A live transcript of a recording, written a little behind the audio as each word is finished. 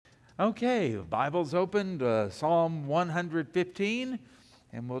Okay, Bible's open to Psalm 115,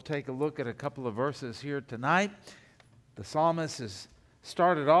 and we'll take a look at a couple of verses here tonight. The psalmist has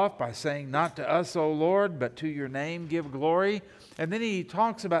started off by saying, "Not to us, O Lord, but to your name give glory." And then he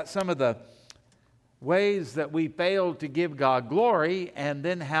talks about some of the ways that we fail to give God glory, and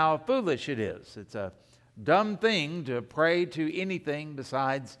then how foolish it is. It's a dumb thing to pray to anything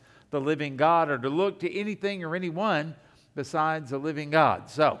besides the living God, or to look to anything or anyone besides the living God.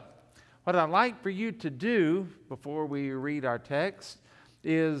 So, what I'd like for you to do before we read our text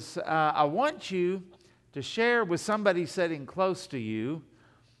is I want you to share with somebody sitting close to you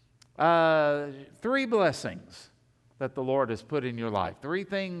 3 blessings that the Lord has put in your life. 3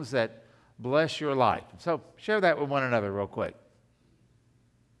 things that bless your life. So share that with one another real quick.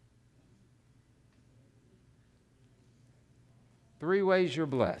 Three ways you're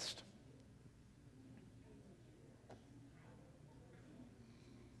blessed.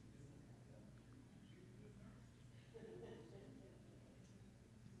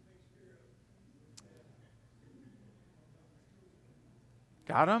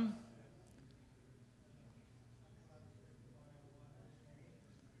 Got them?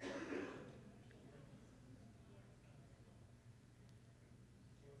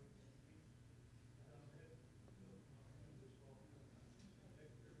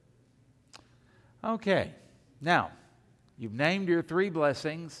 Okay. Now, you've named your 3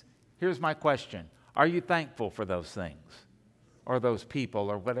 blessings. Here's my question. Are you thankful for those things? Or those people,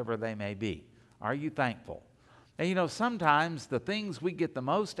 or whatever they may be? Are you thankful? And you know, sometimes the things we get the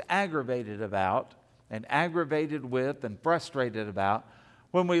most aggravated about and aggravated with and frustrated about,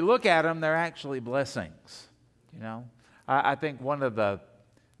 when we look at them, they're actually blessings. You know, I think one of the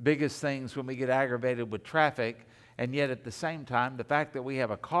biggest things when we get aggravated with traffic, and yet at the same time, the fact that we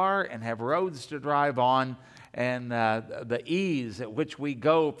have a car and have roads to drive on, and the ease at which we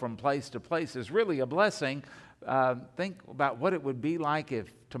go from place to place is really a blessing. Think about what it would be like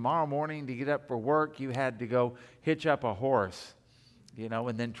if tomorrow morning to get up for work you had to go hitch up a horse, you know,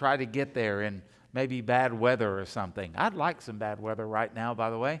 and then try to get there in maybe bad weather or something. I'd like some bad weather right now, by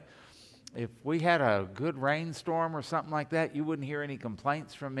the way. If we had a good rainstorm or something like that, you wouldn't hear any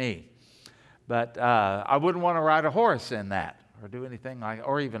complaints from me. But I wouldn't want to ride a horse in that or do anything like,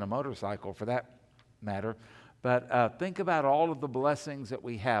 or even a motorcycle for that matter. But think about all of the blessings that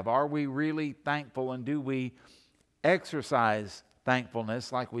we have. Are we really thankful, and do we exercise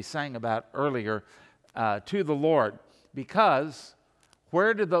thankfulness like we sang about earlier to the Lord? Because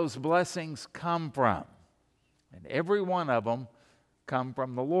where do those blessings come from? And every one of them come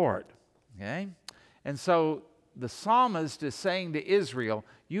from the Lord. Okay? And so the psalmist is saying to Israel,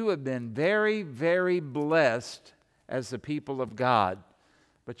 you have been very, very blessed as the people of God,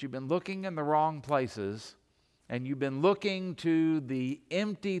 but you've been looking in the wrong places, and you've been looking to the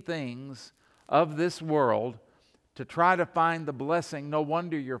empty things of this world to try to find the blessing. No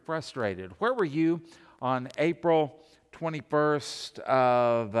wonder you're frustrated. Where were you on April 21st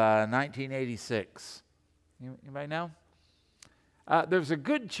of 1986? Anybody know? There's a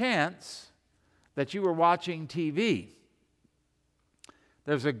good chance that you were watching TV.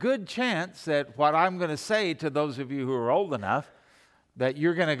 There's a good chance that what I'm going to say to those of you who are old enough, that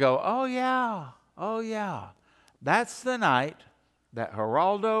you're going to go, oh yeah. That's the night that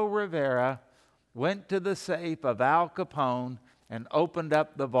Geraldo Rivera went to the safe of Al Capone and opened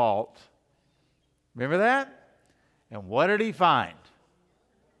up the vault. Remember that? And what did he find?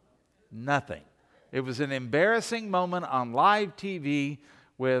 Nothing. It was an embarrassing moment on live TV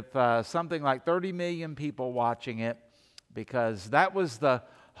with something like 30 million people watching it, because that was the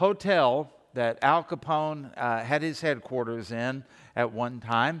hotel that Al Capone had his headquarters in at one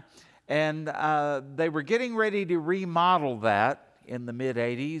time. And they were getting ready to remodel that in the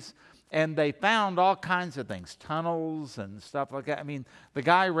mid-'80s. And they found all kinds of things, tunnels and stuff like that. I mean, the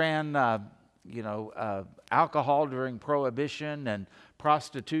guy ran, alcohol during Prohibition and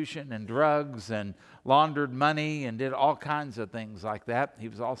prostitution and drugs and laundered money and did all kinds of things like that. He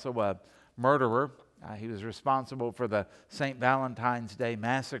was also a murderer. He was responsible for the St. Valentine's Day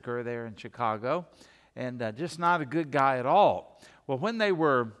massacre there in Chicago, and just not a good guy at all. Well, when they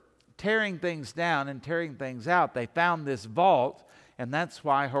were tearing things down and tearing things out, they found this vault, and that's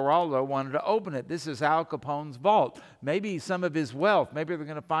why Geraldo wanted to open it. This is Al Capone's vault. Maybe some of his wealth. Maybe they're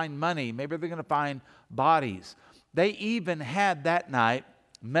going to find money. Maybe they're going to find bodies. They even had that night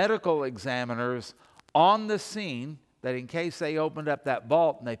medical examiners on the scene, that in case they opened up that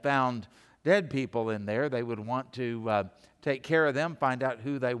vault and they found dead people in there, they would want to take care of them, find out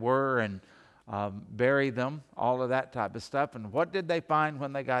who they were, and bury them, all of that type of stuff. And what did they find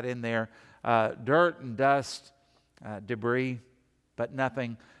when they got in there? Dirt and dust, debris, but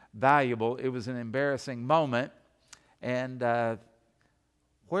nothing valuable. It was an embarrassing moment. And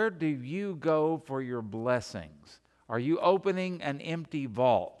where do you go for your blessings? Are you opening an empty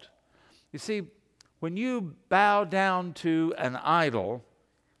vault? You see, when you bow down to an idol,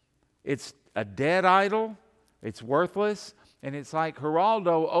 it's a dead idol, it's worthless, and it's like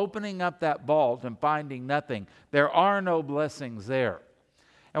Geraldo opening up that vault and finding nothing. There are no blessings there.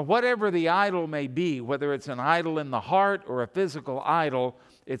 And whatever the idol may be, whether it's an idol in the heart or a physical idol,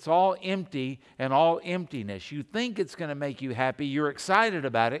 it's all empty and all emptiness. You think it's going to make you happy. You're excited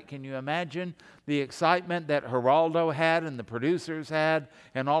about it. Can you imagine the excitement that Geraldo had and the producers had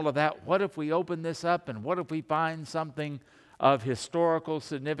and all of that? What if we open this up and what if we find something of historical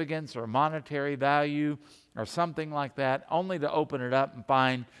significance or monetary value or something like that, only to open it up and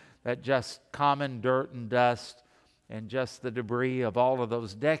find that just common dirt and dust and just the debris of all of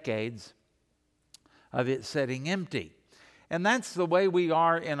those decades of it sitting empty. And that's the way we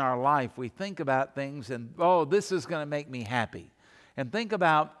are in our life. We think about things and, oh, this is going to make me happy. And think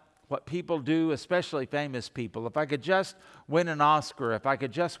about what people do, especially famous people. If I could just win an Oscar, if I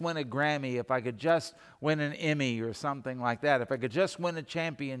could just win a Grammy, if I could just win an Emmy or something like that, if I could just win a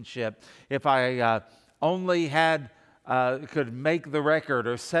championship, if I only could make the record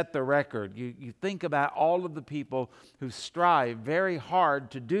or set the record. You think about all of the people who strive very hard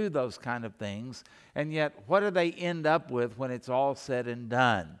to do those kind of things, and yet what do they end up with when it's all said and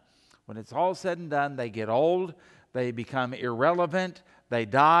done? When it's all said and done, they get old, they become irrelevant, they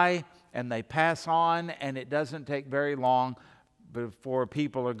die, and they pass on, and it doesn't take very long before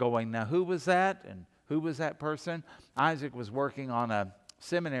people are going, now who was that? And who was that person? Isaac was working on a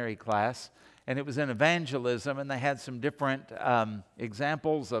seminary class, and it was in evangelism, and they had some different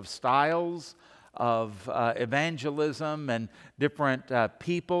examples of styles of evangelism and different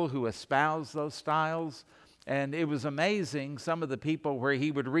people who espouse those styles. And it was amazing, some of the people where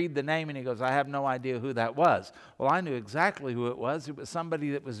he would read the name and he goes, I have no idea who that was. Well, I knew exactly who it was. It was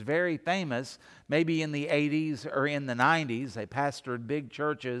somebody that was very famous, maybe in the 80s or in the 90s. They pastored big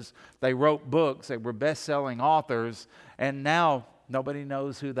churches. They wrote books. They were best-selling authors. And now nobody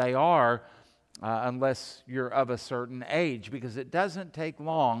knows who they are unless you're of a certain age, because it doesn't take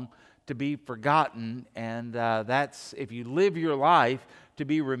long to be forgotten. And that's, if you live your life to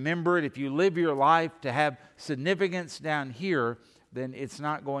be remembered, if you live your life to have significance down here, then it's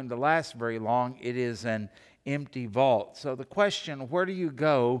not going to last very long. It is an empty vault. So the question, where do you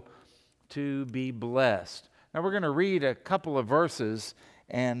go to be blessed? Now we're going to read a couple of verses,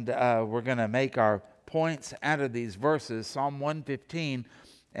 and we're going to make our points out of these verses. Psalm 115,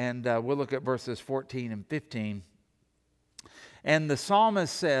 and we'll look at verses 14 and 15. And the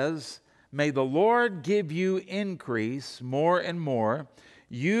psalmist says, may the Lord give you increase more and more,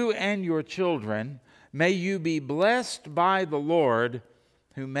 you and your children. May you be blessed by the Lord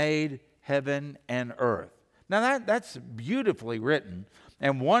who made heaven and earth. Now that's beautifully written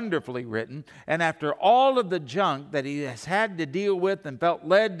and wonderfully written. And after all of the junk that he has had to deal with and felt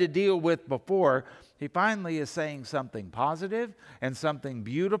led to deal with before, he finally is saying something positive and something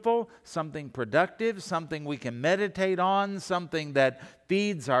beautiful, something productive, something we can meditate on, something that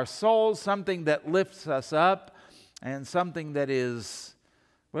feeds our souls, something that lifts us up, and something that is,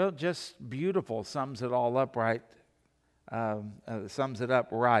 well, just beautiful. Sums it all up right. Sums it up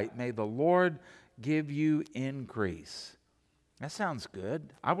right. May the Lord give you increase. That sounds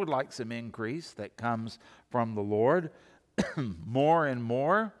good. I would like some increase that comes from the Lord. More and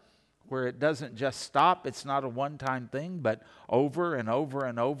more, where it doesn't just stop. It's not a one-time thing, but over and over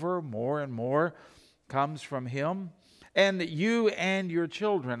and over, more and more comes from Him. And you and your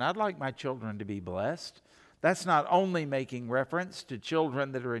children. I'd like my children to be blessed. That's not only making reference to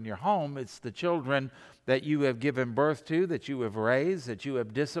children that are in your home. It's the children that you have given birth to, that you have raised, that you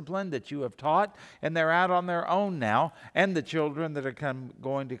have disciplined, that you have taught, and they're out on their own now, and the children that are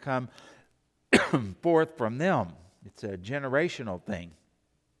going to come forth from them. It's a generational thing.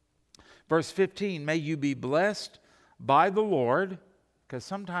 Verse 15, may you be blessed by the Lord, because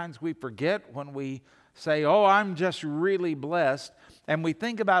sometimes we forget when we say, oh, I'm just really blessed, and we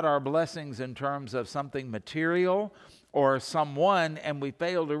think about our blessings in terms of something material or someone, and we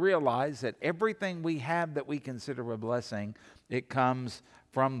fail to realize that everything we have that we consider a blessing, it comes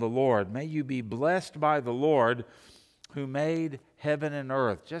from the Lord. May you be blessed by the Lord who made heaven and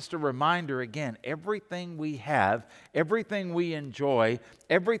earth. Just a reminder again, everything we have, everything we enjoy,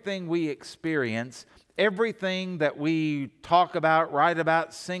 everything we experience, everything that we talk about, write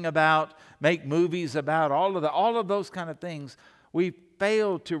about, sing about, make movies about, all of those kind of things, we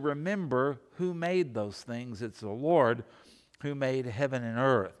fail to remember who made those things. It's the Lord who made heaven and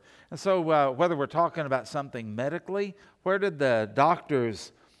earth. And so whether we're talking about something medically, where did the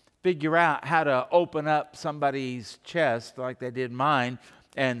doctors figure out how to open up somebody's chest like they did mine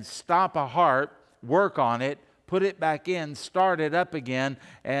and stop a heart, work on it, put it back in, start it up again,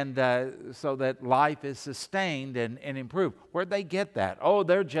 and so that life is sustained and improved. Where'd they get that? Oh,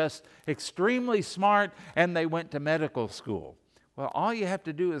 they're just extremely smart and they went to medical school. Well, all you have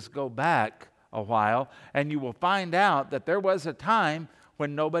to do is go back a while and you will find out that there was a time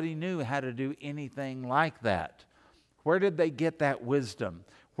when nobody knew how to do anything like that. Where did they get that wisdom?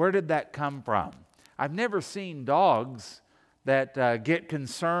 Where did that come from? I've never seen dogs that get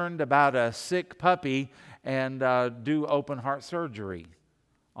concerned about a sick puppy and do open heart surgery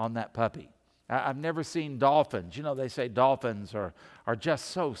on that puppy. I've never seen dolphins. You know, they say dolphins are just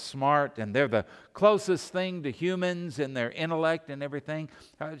so smart and they're the closest thing to humans in their intellect and everything.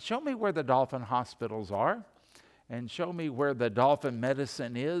 Show me where the dolphin hospitals are, and show me where the dolphin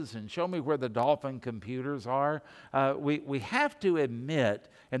medicine is, and show me where the dolphin computers are. We have to admit,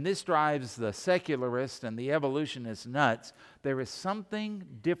 and this drives the secularist and the evolutionist nuts, there is something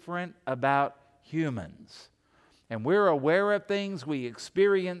different about humans. And we're aware of things, we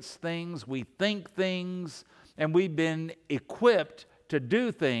experience things, we think things, and we've been equipped to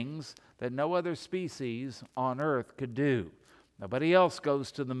do things that no other species on earth could do. Nobody else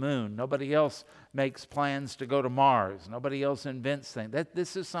goes to the moon. Nobody else makes plans to go to Mars. Nobody else invents things.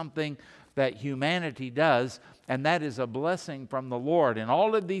 This is something that humanity does, and that is a blessing from the Lord. And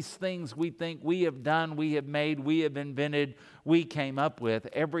all of these things we think we have done, we have made, we have invented, we came up with,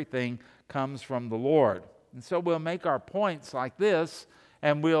 everything comes from the Lord. And so we'll make our points like this,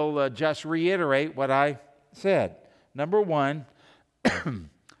 and we'll just reiterate what I said. Number one,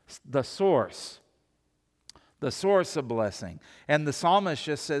 the source. The source of blessing. And the psalmist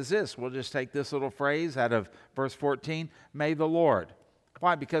just says this. We'll just take this little phrase out of verse 14. May the Lord.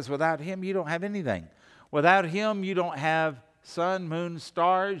 Why? Because without Him, you don't have anything. Without Him, you don't have sun, moon,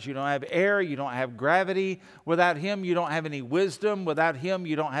 stars. You don't have air. You don't have gravity. Without Him, you don't have any wisdom. Without Him,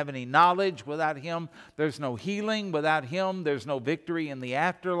 you don't have any knowledge. Without Him, there's no healing. Without Him, there's no victory in the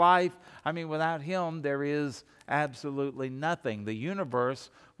afterlife. I mean, without Him, there is absolutely nothing. The universe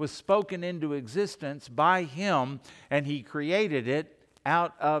was spoken into existence by Him, and He created it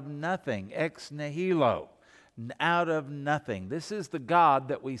out of nothing, ex nihilo, out of nothing. This is the God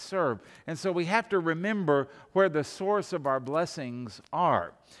that we serve. And so we have to remember where the source of our blessings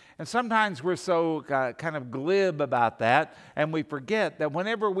are. And sometimes we're so kind of glib about that, and we forget that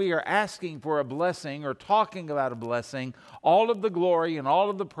whenever we are asking for a blessing or talking about a blessing, all of the glory and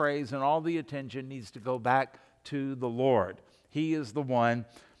all of the praise and all the attention needs to go back to the Lord. He is the one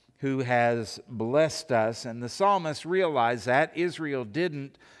who has blessed us, and the psalmist realized that. Israel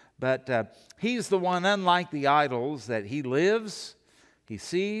didn't, but he's the one, unlike the idols, that He lives, He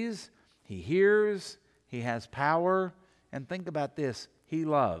sees, He hears, He has power, and think about this, He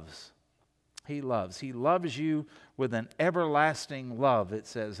loves. He loves. He loves you with an everlasting love, it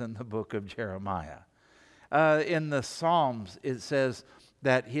says in the book of Jeremiah. In the Psalms, it says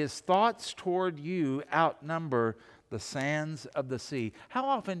that His thoughts toward you outnumber the sands of the sea. How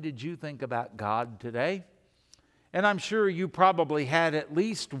often did you think about God today? And I'm sure you probably had at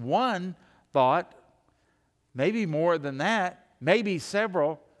least one thought, maybe more than that, maybe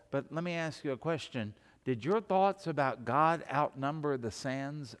several. But let me ask you a question. Did your thoughts about God outnumber the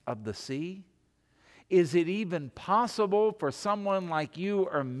sands of the sea? Is it even possible for someone like you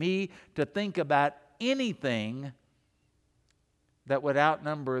or me to think about anything that would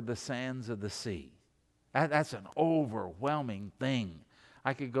outnumber the sands of the sea? That's an overwhelming thing.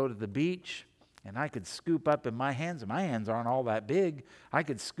 I could go to the beach and I could scoop up in my hands, and my hands aren't all that big, I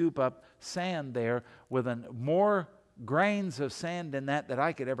could scoop up sand there with more grains of sand in that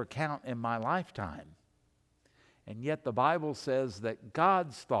I could ever count in my lifetime. And yet the Bible says that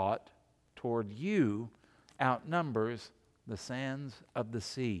God's thought toward you outnumbers the sands of the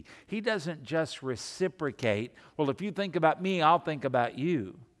sea. He doesn't just reciprocate, well, if you think about me, I'll think about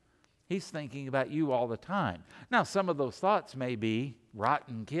you. He's thinking about you all the time. Now, some of those thoughts may be,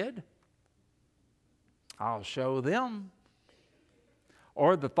 rotten kid, I'll show them.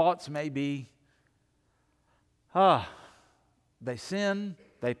 Or the thoughts may be, they sin,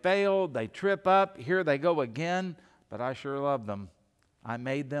 they fail, they trip up, here they go again, but I sure love them. I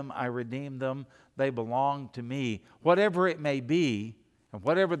made them, I redeemed them, they belong to me. Whatever it may be, and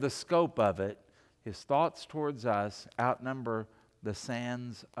whatever the scope of it, His thoughts towards us outnumber the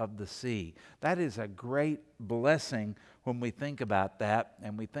sands of the sea. That is a great blessing when we think about that,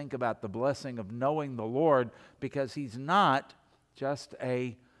 and we think about the blessing of knowing the Lord, because He's not just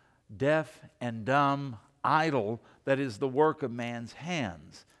a deaf and dumb idol that is the work of man's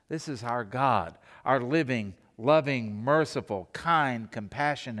hands. This is our God, our living, loving, merciful, kind,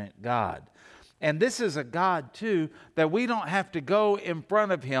 compassionate God. And this is a God, too, that we don't have to go in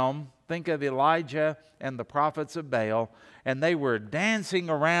front of him. Think of Elijah and the prophets of Baal, and they were dancing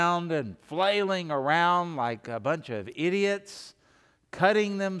around and flailing around like a bunch of idiots,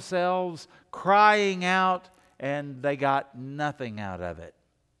 cutting themselves, crying out, and they got nothing out of it.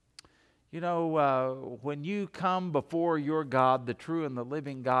 You know, when you come before your God, the true and the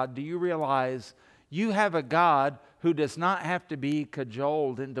living God, do you realize you have a God who does not have to be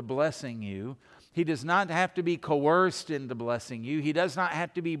cajoled into blessing you? He does not have to be coerced into blessing you. He does not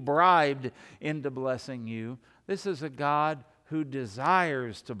have to be bribed into blessing you. This is a God who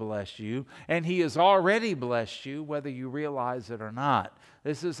desires to bless you, and he has already blessed you, whether you realize it or not.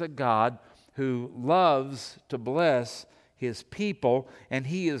 This is a God who loves to bless his people, and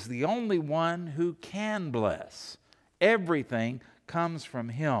he is the only one who can bless. Everything comes from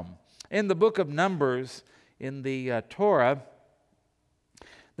him. In the book of Numbers, in the Torah,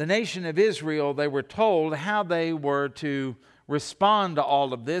 the nation of Israel, they were told how they were to respond to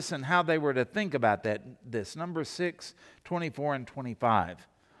all of this and how they were to think about this. Numbers 6, 24 and 25.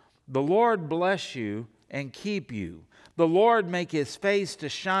 The Lord bless you and keep you. The Lord make his face to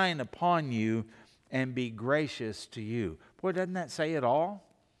shine upon you and be gracious to you. Boy, doesn't that say it all?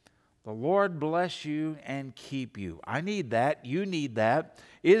 The Lord bless you and keep you. I need that. You need that.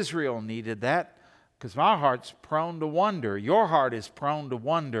 Israel needed that. Because my heart's prone to wonder. Your heart is prone to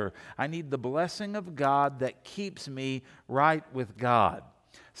wonder. I need the blessing of God that keeps me right with God.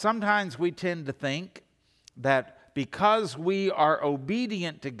 Sometimes we tend to think that because we are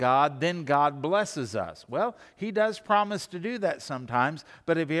obedient to God, then God blesses us. Well, he does promise to do that sometimes,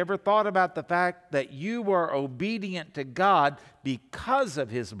 but have you ever thought about the fact that you were obedient to God because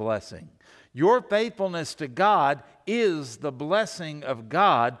of his blessing? Your faithfulness to God is the blessing of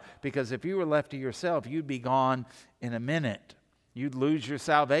God, because if you were left to yourself, you'd be gone in a minute. You'd lose your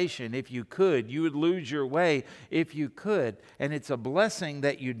salvation if you could. You would lose your way if you could. And it's a blessing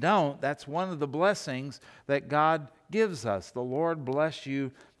that you don't. That's one of the blessings that God gives us. The Lord bless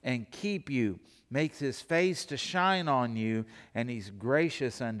you and keep you, makes his face to shine on you, and he's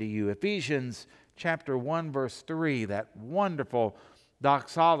gracious unto you. Ephesians chapter 1, verse 3, that wonderful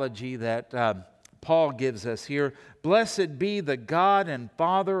doxology that Paul gives us here. Blessed be the God and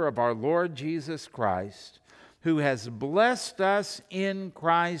Father of our Lord Jesus Christ, who has blessed us in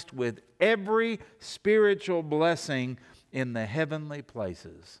Christ with every spiritual blessing in the heavenly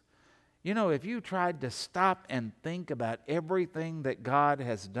places. You know, if you tried to stop and think about everything that God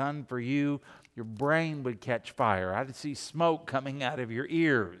has done for you, your brain would catch fire. I'd see smoke coming out of your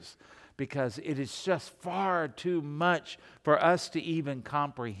ears, because it is just far too much for us to even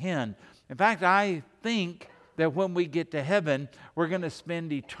comprehend. In fact, I think that when we get to heaven, we're going to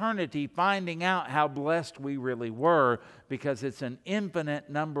spend eternity finding out how blessed we really were, because it's an infinite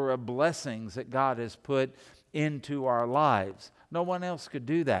number of blessings that God has put into our lives. No one else could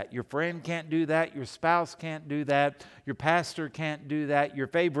do that. Your friend can't do that. Your spouse can't do that. Your pastor can't do that. Your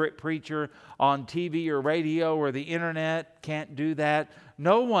favorite preacher on TV or radio or the internet can't do that.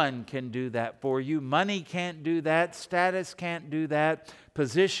 No one can do that for you. Money can't do that. Status can't do that.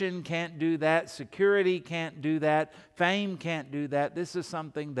 Position can't do that. Security can't do that. Fame can't do that. This is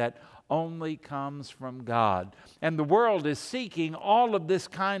something that only comes from God. And the world is seeking all of this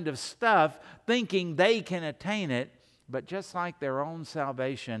kind of stuff, thinking they can attain it. But just like their own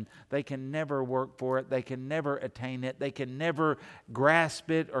salvation, they can never work for it. They can never attain it. They can never grasp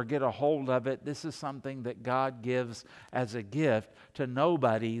it or get a hold of it. This is something that God gives as a gift to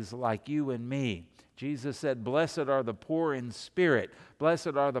nobodies like you and me. Jesus said, blessed are the poor in spirit.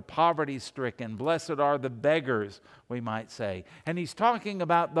 Blessed are the poverty-stricken. Blessed are the beggars, we might say. And he's talking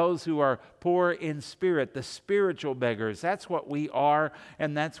about those who are poor in spirit, the spiritual beggars. That's what we are,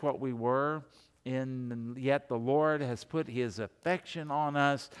 and that's what we were. And yet the Lord has put his affection on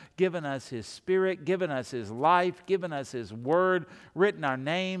us, given us his Spirit, given us his life, given us his word, written our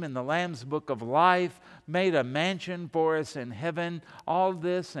name in the Lamb's book of life, made a mansion for us in heaven. All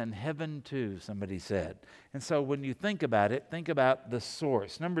this and heaven too, somebody said. And so when you think about it, think about the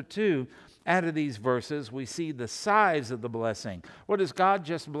source. Number two, out of these verses, we see the size of the blessing. What does God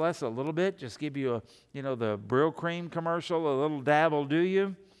just bless a little bit? Just give you the Brill Cream commercial, a little dab will do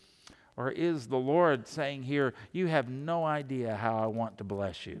you? Or is the Lord saying here, you have no idea how I want to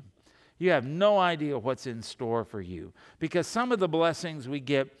bless you. You have no idea what's in store for you. Because some of the blessings we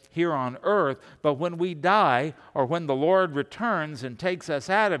get here on earth, but when we die or when the Lord returns and takes us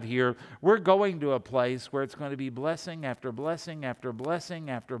out of here, we're going to a place where it's going to be blessing after blessing after blessing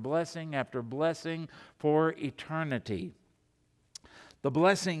after blessing after blessing for eternity. The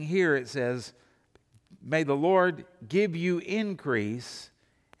blessing here, it says, may the Lord give you increase.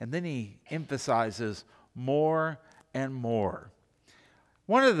 And then he emphasizes more and more.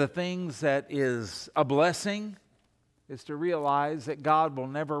 One of the things that is a blessing is to realize that God will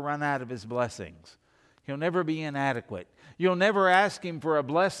never run out of his blessings. He'll never be inadequate. You'll never ask him for a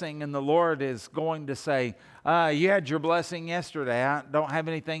blessing and the Lord is going to say, you had your blessing yesterday. I don't have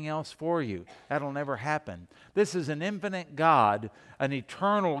anything else for you. That'll never happen. This is an infinite God, an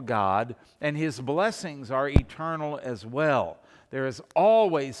eternal God, and his blessings are eternal as well. There is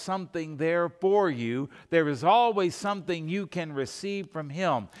always something there for you. There is always something you can receive from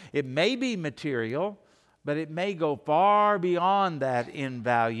him. It may be material, but it may go far beyond that in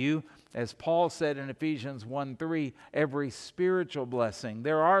value. As Paul said in Ephesians 1:3, every spiritual blessing.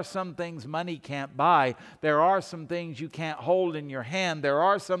 There are some things money can't buy. There are some things you can't hold in your hand. There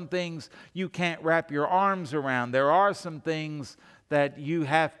are some things you can't wrap your arms around. There are some things that you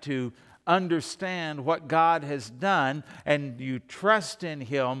have to understand what God has done, and you trust in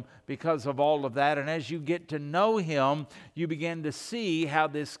him because of all of that. And as you get to know him, you begin to see how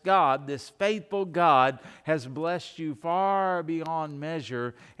this God, this faithful God, has blessed you far beyond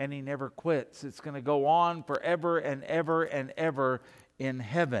measure, and he never quits. It's going to go on forever and ever and ever in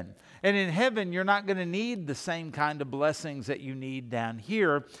heaven. And in heaven, you're not going to need the same kind of blessings that you need down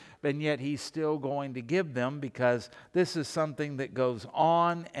here, and yet he's still going to give them, because this is something that goes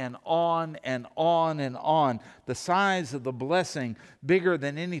on and on and on and on. The size of the blessing bigger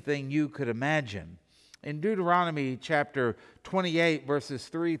than anything you could imagine. In Deuteronomy chapter 28, verses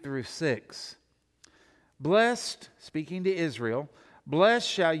 3 through 6, blessed, speaking to Israel, blessed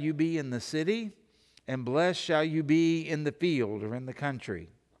shall you be in the city, and blessed shall you be in the field or in the country.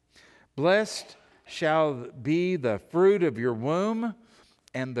 Blessed shall be the fruit of your womb,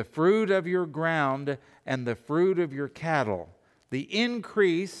 and the fruit of your ground, and the fruit of your cattle. The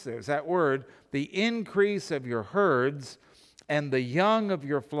increase, there's that word, the increase of your herds, and the young of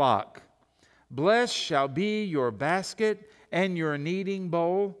your flock. Blessed shall be your basket and your kneading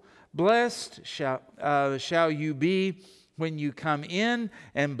bowl. Blessed shall you be when you come in,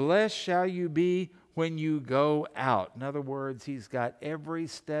 and blessed shall you be when you go out. In other words, he's got every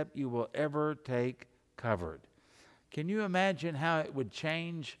step you will ever take covered. Can you imagine how it would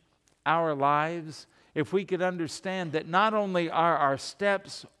change our lives if we could understand that not only are our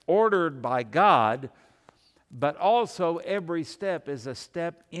steps ordered by God, but also every step is a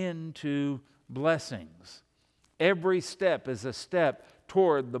step into blessings. Every step is a step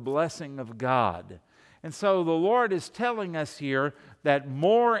toward the blessing of God. And so the Lord is telling us here that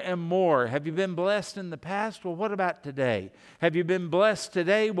more and more. Have you been blessed in the past? Well, what about today? Have you been blessed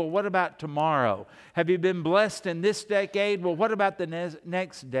today? Well, what about tomorrow? Have you been blessed in this decade? Well, what about the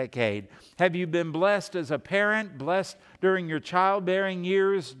next decade? Have you been blessed as a parent, blessed during your childbearing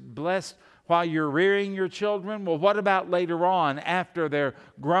years, blessed while you're rearing your children? Well, what about later on after they're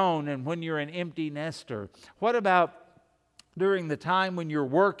grown and when you're an empty nester? What about during the time when you're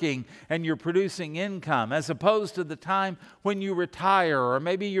working and you're producing income, as opposed to the time when you retire or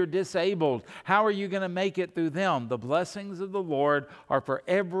maybe you're disabled? How are you going to make it through them? The blessings of the Lord are for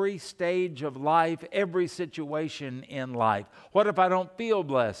every stage of life, every situation in life. What if I don't feel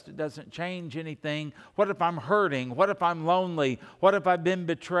blessed? It doesn't change anything. What if I'm hurting? What if I'm lonely? What if I've been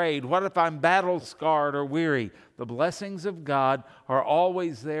betrayed? What if I'm battle-scarred or weary? The blessings of God are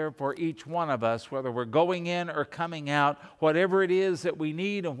always there for each one of us, whether we're going in or coming out. Whatever it is that we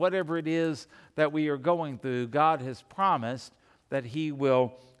need and whatever it is that we are going through, God has promised that he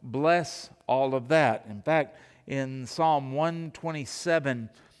will bless all of that. In fact, in Psalm 127,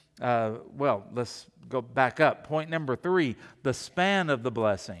 let's go back up. Point number 3, the span of the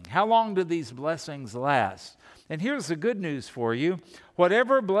blessing. How long do these blessings last? And here's the good news for you.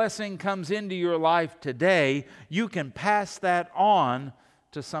 Whatever blessing comes into your life today, you can pass that on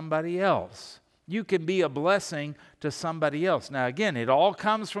to somebody else. You can be a blessing to somebody else. Now, again, it all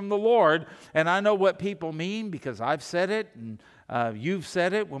comes from the Lord, and I know what people mean because I've said it, and you've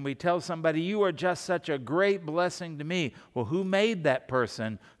said it when we tell somebody, you are just such a great blessing to me. Well, who made that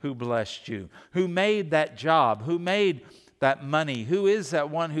person who blessed you? Who made that job? Who made that money? Who is that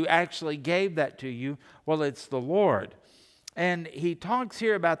one who actually gave that to you? Well, it's the Lord. And he talks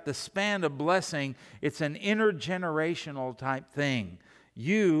here about the span of blessing. It's an intergenerational type thing.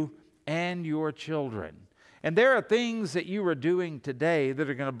 You and your children. And there are things that you are doing today that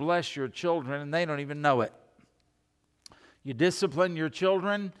are going to bless your children, and they don't even know it. You discipline your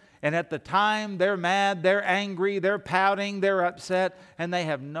children, and at the time they're mad, they're angry, they're pouting, they're upset, and they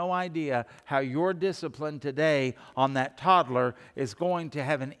have no idea how your discipline today on that toddler is going to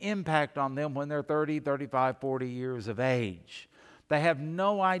have an impact on them when they're 30, 35, 40 years of age. They have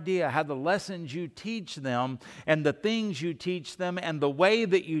no idea how the lessons you teach them and the things you teach them and the way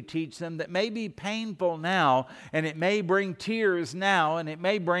that you teach them that may be painful now, and it may bring tears now, and it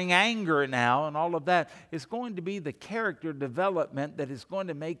may bring anger now, and all of that is going to be the character development that is going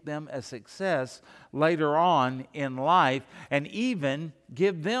to make them a success later on in life, and even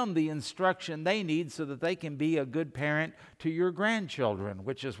give them the instruction they need so that they can be a good parent to your grandchildren,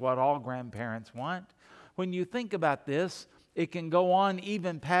 which is what all grandparents want. When you think about this, it can go on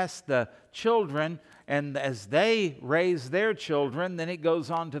even past the children, and as they raise their children, then it goes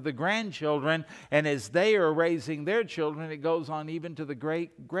on to the grandchildren, and as they are raising their children, it goes on even to the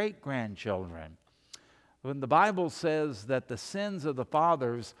great-grandchildren. When the Bible says that the sins of the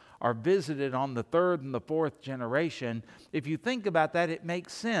fathers are visited on the third and the fourth generation, if you think about that, it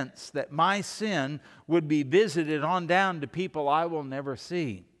makes sense that my sin would be visited on down to people I will never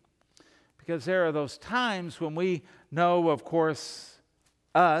see. Because there are those times when we know, of course,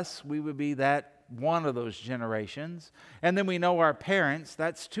 we would be that one of those generations. And then we know our parents,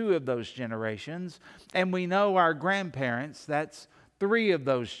 that's two of those generations. And we know our grandparents, that's three of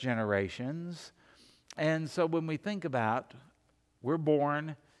those generations. And so when we think about, we're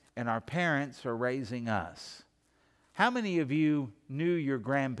born and our parents are raising us. How many of you knew your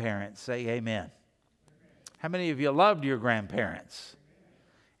grandparents? Say amen. How many of you loved your grandparents?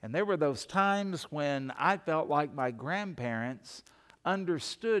 And there were those times when I felt like my grandparents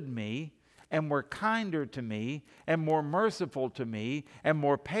understood me and were kinder to me and more merciful to me and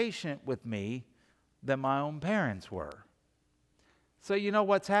more patient with me than my own parents were. So you know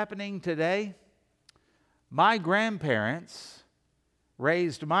what's happening today? My grandparents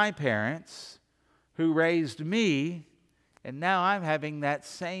raised my parents, who raised me, and now I'm having that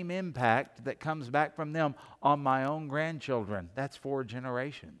same impact that comes back from them on my own grandchildren. That's 4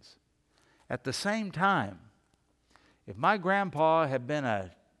 generations. At the same time, if my grandpa had been a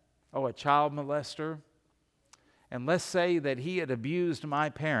child molester, and let's say that he had abused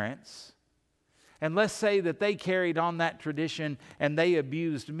my parents, and let's say that they carried on that tradition and they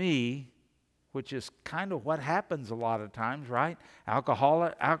abused me, which is kind of what happens a lot of times, right?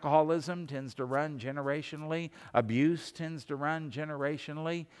 Alcoholism tends to run generationally. Abuse tends to run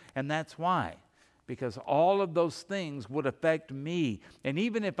generationally. And that's why. Because all of those things would affect me. And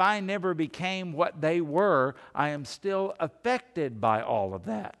even if I never became what they were, I am still affected by all of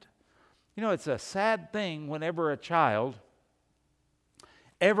that. You know, it's a sad thing whenever a child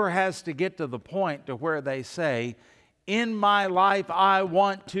ever has to get to the point to where they say, in my life, I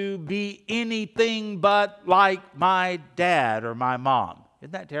want to be anything but like my dad or my mom.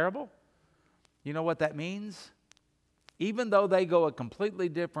 Isn't that terrible? You know what that means? Even though they go a completely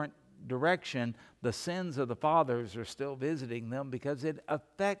different direction, the sins of the fathers are still visiting them because it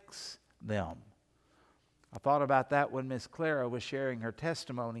affects them. I thought about that when Miss Clara was sharing her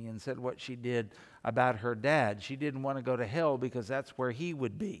testimony and said what she did about her dad. She didn't want to go to hell because that's where he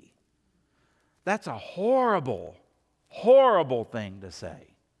would be. That's a horrible thing to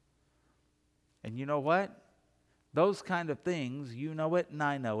say. And you know what? Those kind of things, you know it and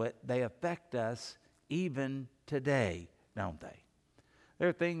I know it, they affect us even today, don't they? There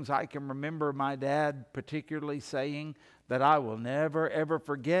are things I can remember my dad particularly saying that I will never ever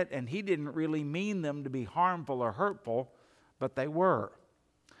forget, and he didn't really mean them to be harmful or hurtful, but they were.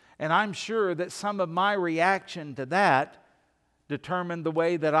 And I'm sure that some of my reaction to that determined the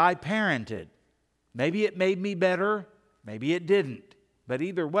way that I parented. Maybe it made me better, maybe it didn't. But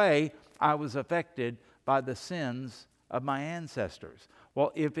either way, I was affected by the sins of my ancestors.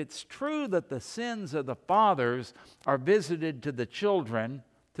 Well, if it's true that the sins of the fathers are visited to the children,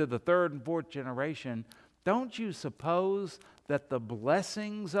 to the third and fourth generation, don't you suppose that the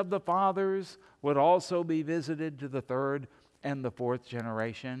blessings of the fathers would also be visited to the third and the fourth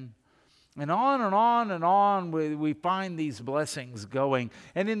generation? And on we find these blessings going.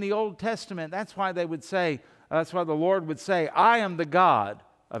 And in the Old Testament, that's why the Lord would say, I am the God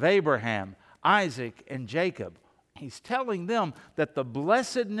of Abraham, Isaac, and Jacob. He's telling them that the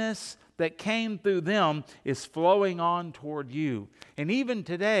blessedness that came through them is flowing on toward you. And even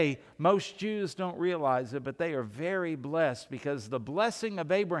today, most Jews don't realize it, but they are very blessed because the blessing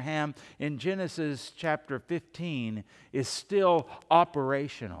of Abraham in Genesis chapter 15 is still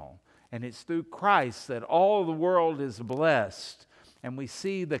operational. And it's through Christ that all the world is blessed. And we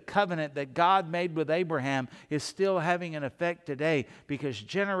see the covenant that God made with Abraham is still having an effect today because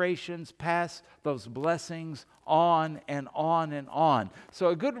generations pass those blessings on and on and on. So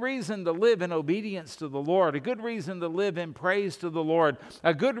a good reason to live in obedience to the Lord, a good reason to live in praise to the Lord,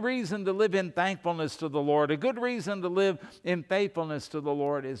 a good reason to live in thankfulness to the Lord, a good reason to live in faithfulness to the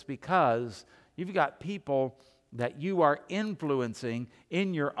Lord is because you've got people that you are influencing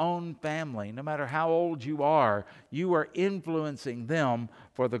in your own family. No matter how old you are influencing them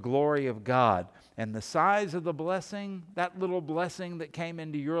for the glory of God. And the size of the blessing, that little blessing that came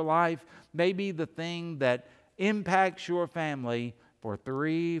into your life, may be the thing that impacts your family for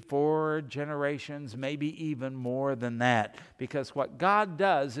 3, 4 generations, maybe even more than that. Because what God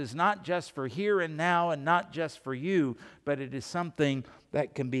does is not just for here and now and not just for you, but it is something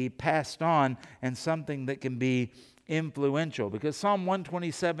that can be passed on and something that can be influential. Because Psalm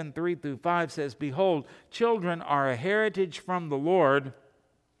 127, 3 through 5 says, "Behold, children are a heritage from the Lord,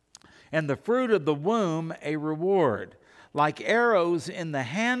 and the fruit of the womb a reward. Like arrows in the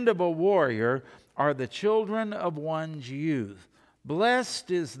hand of a warrior are the children of one's youth.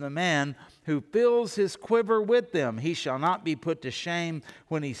 Blessed is the man who fills his quiver with them. He shall not be put to shame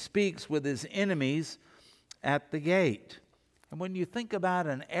when he speaks with his enemies at the gate." And when you think about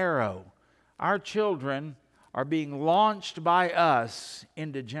an arrow, our children are being launched by us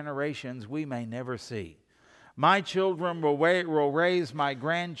into generations we may never see. My children will raise my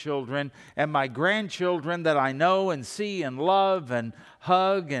grandchildren, and my grandchildren that I know and see and love and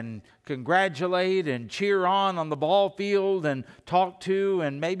hug and congratulate and cheer on the ball field and talk to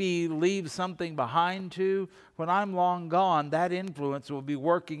and maybe leave something behind to. When I'm long gone, that influence will be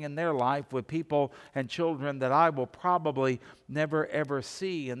working in their life with people and children that I will probably never ever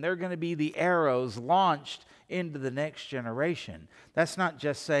see. And they're going to be the arrows launched into the next generation. That's not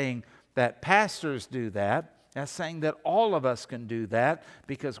just saying that pastors do that. That's saying that all of us can do that,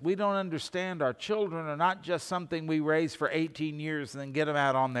 because we don't understand our children are not just something we raise for 18 years and then get them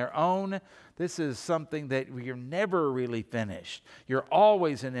out on their own. This is something that you're never really finished. You're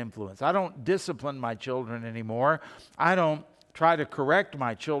always an influence. I don't discipline my children anymore. I don't try to correct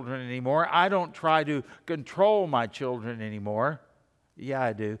my children anymore. I don't try to control my children anymore. Yeah,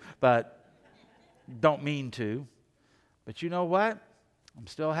 I do, but don't mean to. But you know what? I'm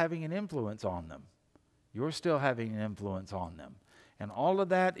still having an influence on them. You're still having an influence on them. And all of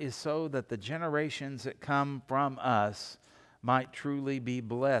that is so that the generations that come from us might truly be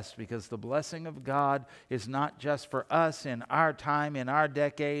blessed, because the blessing of God is not just for us in our time, in our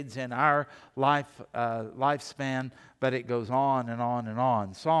decades, in our lifespan, but it goes on and on and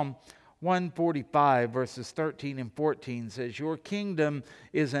on. Psalm 145 verses 13 and 14 says, "Your kingdom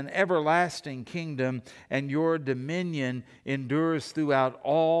is an everlasting kingdom, and your dominion endures throughout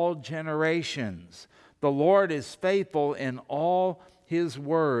all generations. The Lord is faithful in all His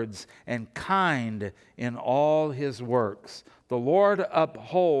words and kind in all His works. The Lord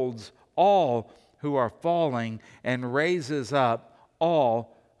upholds all who are falling and raises up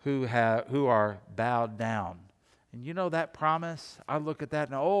all who are bowed down." And you know that promise? I look at that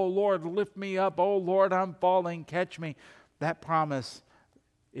and, "Oh Lord, lift me up. Oh Lord, I'm falling. Catch me." That promise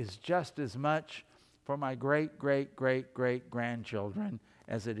is just as much for my great-great-great-great-grandchildren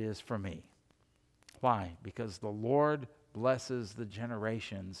as it is for me. Why? Because the Lord blesses the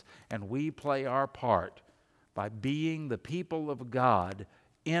generations, and we play our part by being the people of God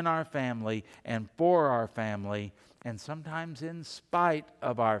in our family and for our family, and sometimes in spite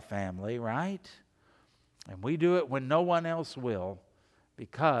of our family, right? And we do it when no one else will,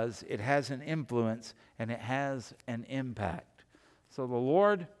 because it has an influence and it has an impact. So the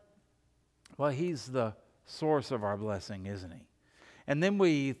Lord, well, He's the source of our blessing, isn't He? And then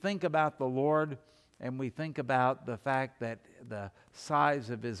we think about the Lord, and we think about the fact that the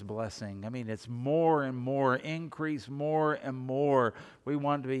size of His blessing, I mean, it's more and more, increase more and more. We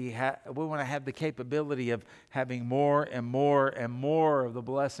want to have the capability of having more and more and more of the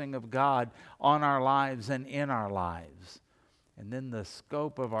blessing of God on our lives and in our lives. And then the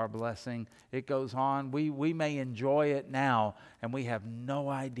scope of our blessing, it goes on. We may enjoy it now, and we have no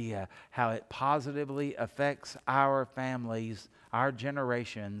idea how it positively affects our families, our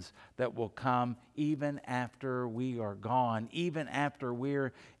generations that will come even after we are gone, even after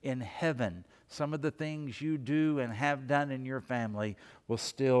we're in heaven. Some of the things you do and have done in your family will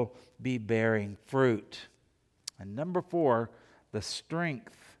still be bearing fruit. And number 4, the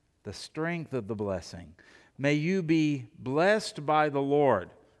strength of the blessing. May you be blessed by the Lord.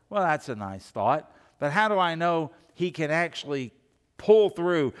 Well, that's a nice thought. But how do I know He can actually pull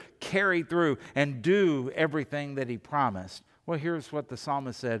through, carry through, and do everything that He promised? Well, here's what the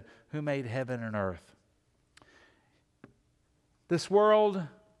psalmist said: "Who made heaven and earth?" This world,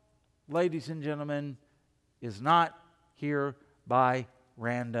 ladies and gentlemen, is not here by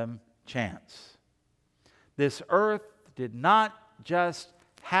random chance. This earth did not just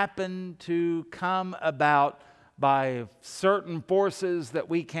happen to come about by certain forces that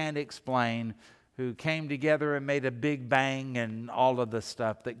we can't explain, who came together and made a big bang and all of the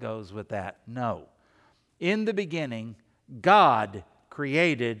stuff that goes with that. No. in the beginning, God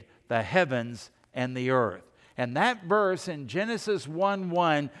created the heavens and the earth. And that verse in Genesis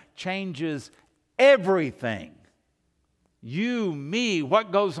 1:1 changes everything. You, me,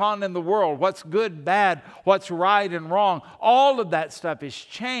 what goes on in the world, what's good, bad, what's right and wrong, all of that stuff is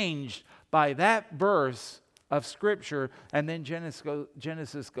changed by that verse of Scripture. And then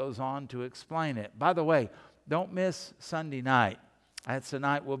Genesis goes on to explain it. By the way, don't miss Sunday night. That's the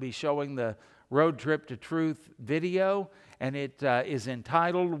night we'll be showing the Road Trip to Truth video, and it is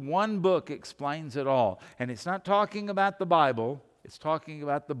entitled One Book Explains It All. And it's not talking about the Bible, it's talking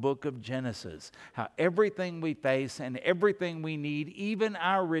about the book of Genesis. How everything we face and everything we need, even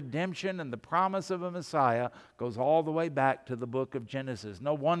our redemption and the promise of a Messiah, goes all the way back to the book of Genesis.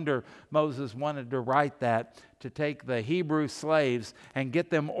 No wonder Moses wanted to write that, to take the Hebrew slaves and get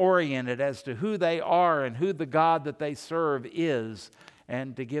them oriented as to who they are and who the God that they serve is,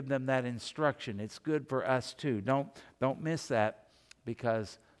 and to give them that instruction. It's good for us too. Don't miss that,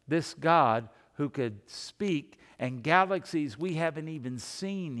 because this God who could speak and galaxies we haven't even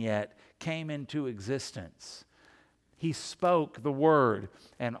seen yet came into existence. He spoke the word,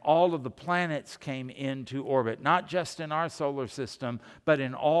 and all of the planets came into orbit, not just in our solar system, but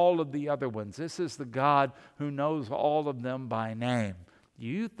in all of the other ones. This is the God who knows all of them by name.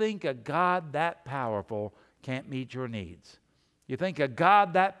 You think a God that powerful can't meet your needs? You think a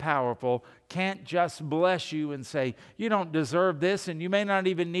God that powerful can't just bless you and say, you don't deserve this and you may not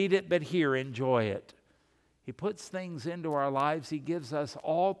even need it, but here, enjoy it. He puts things into our lives. He gives us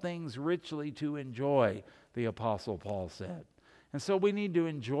all things richly to enjoy, the Apostle Paul said. And so we need to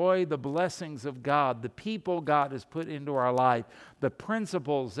enjoy the blessings of God, the people God has put into our life, the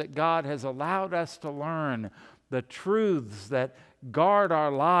principles that God has allowed us to learn, the truths that guard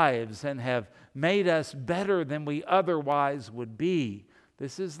our lives and have made us better than we otherwise would be.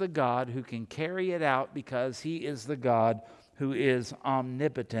 This is the God who can carry it out, because He is the God who is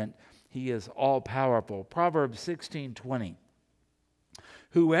omnipotent. He is all-powerful. Proverbs 16:20.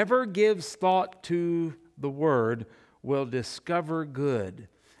 Whoever gives thought to the word will discover good,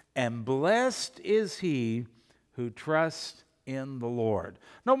 and blessed is he who trusts in the Lord.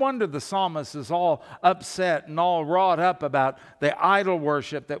 No wonder the psalmist is all upset and all wrought up about the idol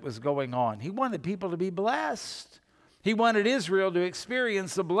worship that was going on. He wanted people to be blessed. He wanted Israel to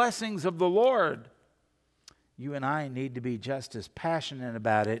experience the blessings of the Lord. You and I need to be just as passionate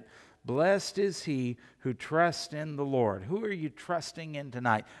about it. Blessed is he who trusts in the Lord. Who are you trusting in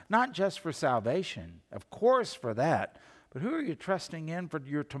tonight? Not just for salvation, of course for that, but who are you trusting in for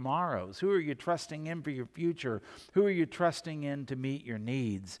your tomorrows? Who are you trusting in for your future? Who are you trusting in to meet your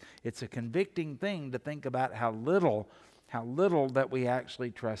needs? It's a convicting thing to think about how little that we actually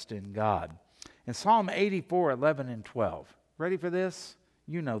trust in God. In Psalm 84:11 and 12, ready for this?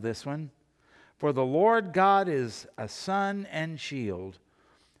 You know this one. For the Lord God is a sun and shield.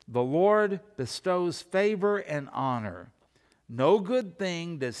 The Lord bestows favor and honor. No good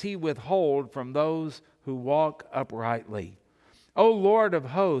thing does He withhold from those who walk uprightly. O Lord of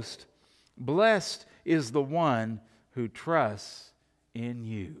hosts, blessed is the one who trusts in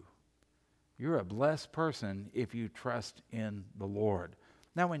you. You're a blessed person if you trust in the Lord.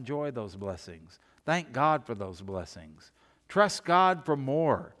 Now enjoy those blessings. Thank God for those blessings. Trust God for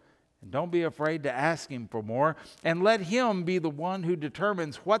more. And don't be afraid to ask Him for more. And let Him be the one who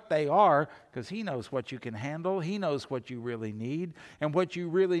determines what they are, because He knows what you can handle. He knows what you really need. And what you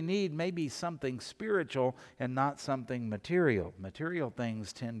really need may be something spiritual and not something material. Material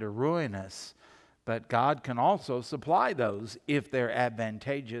things tend to ruin us. But God can also supply those if they're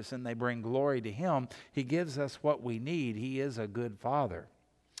advantageous and they bring glory to Him. He gives us what we need. He is a good Father.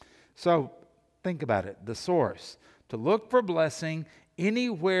 So think about it. The source. To look for blessing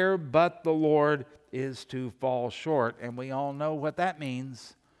anywhere but the Lord is to fall short. And we all know what that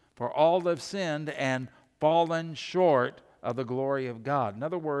means. For all have sinned and fallen short of the glory of God. In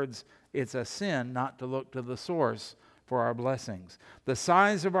other words, it's a sin not to look to the source for our blessings. The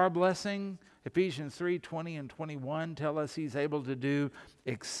size of our blessing, Ephesians 3:20 and 21 tell us He's able to do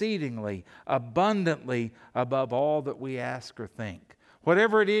exceedingly, abundantly above all that we ask or think.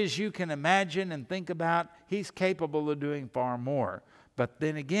 Whatever it is you can imagine and think about, He's capable of doing far more. But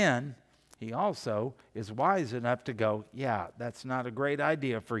then again, He also is wise enough to go, yeah, that's not a great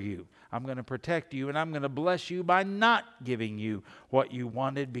idea for you. I'm going to protect you and I'm going to bless you by not giving you what you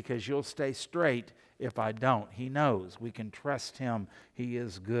wanted, because you'll stay straight if I don't. He knows. We can trust Him. He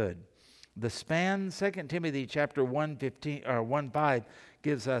is good. The span, 2 Timothy chapter 1:5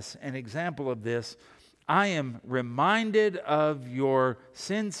 gives us an example of this. I am reminded of your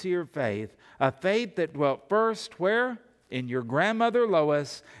sincere faith, a faith that dwelt first where? in your grandmother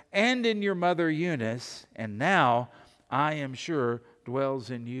Lois and in your mother Eunice, and now I am sure dwells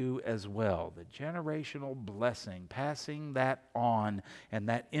in you as well. The generational blessing, passing that on, and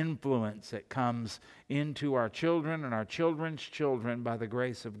that influence that comes into our children and our children's children by the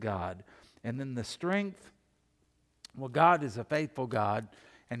grace of God. And then the strength, well, God is a faithful God,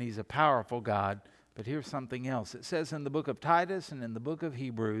 and He's a powerful God. But here's something else. It says in the book of Titus and in the book of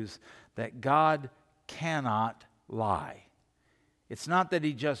Hebrews that God cannot lie. It's not that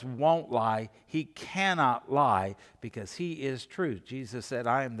He just won't lie. He cannot lie because He is truth. Jesus said,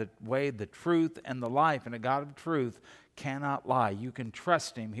 I am the way, the truth, and the life. And a God of truth cannot lie. You can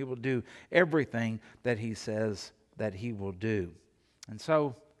trust Him. He will do everything that He says that He will do. And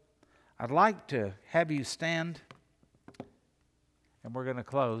so I'd like to have you stand, and we're going to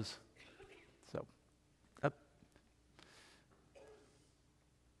close. So, up.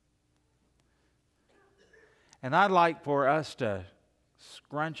 And I'd like for us to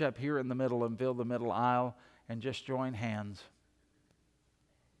scrunch up here in the middle and fill the middle aisle and just join hands.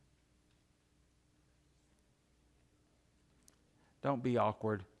 Don't be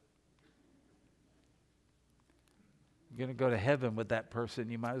awkward. You're going to go to heaven with that person.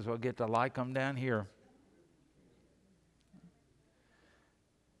 You might as well get to like them down here.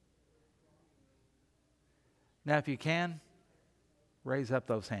 Now, if you can, raise up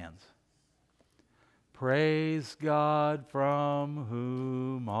those hands. Praise God from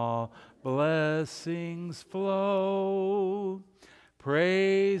whom all blessings flow.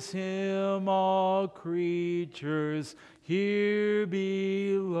 Praise Him, all creatures here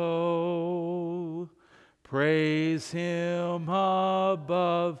below. Praise Him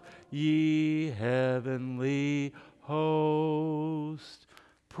above, ye heavenly host.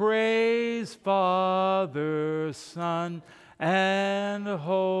 Praise Father, Son, and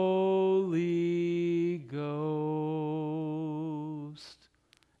Holy Ghost.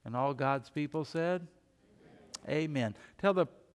 And all God's people said, Amen. Tell the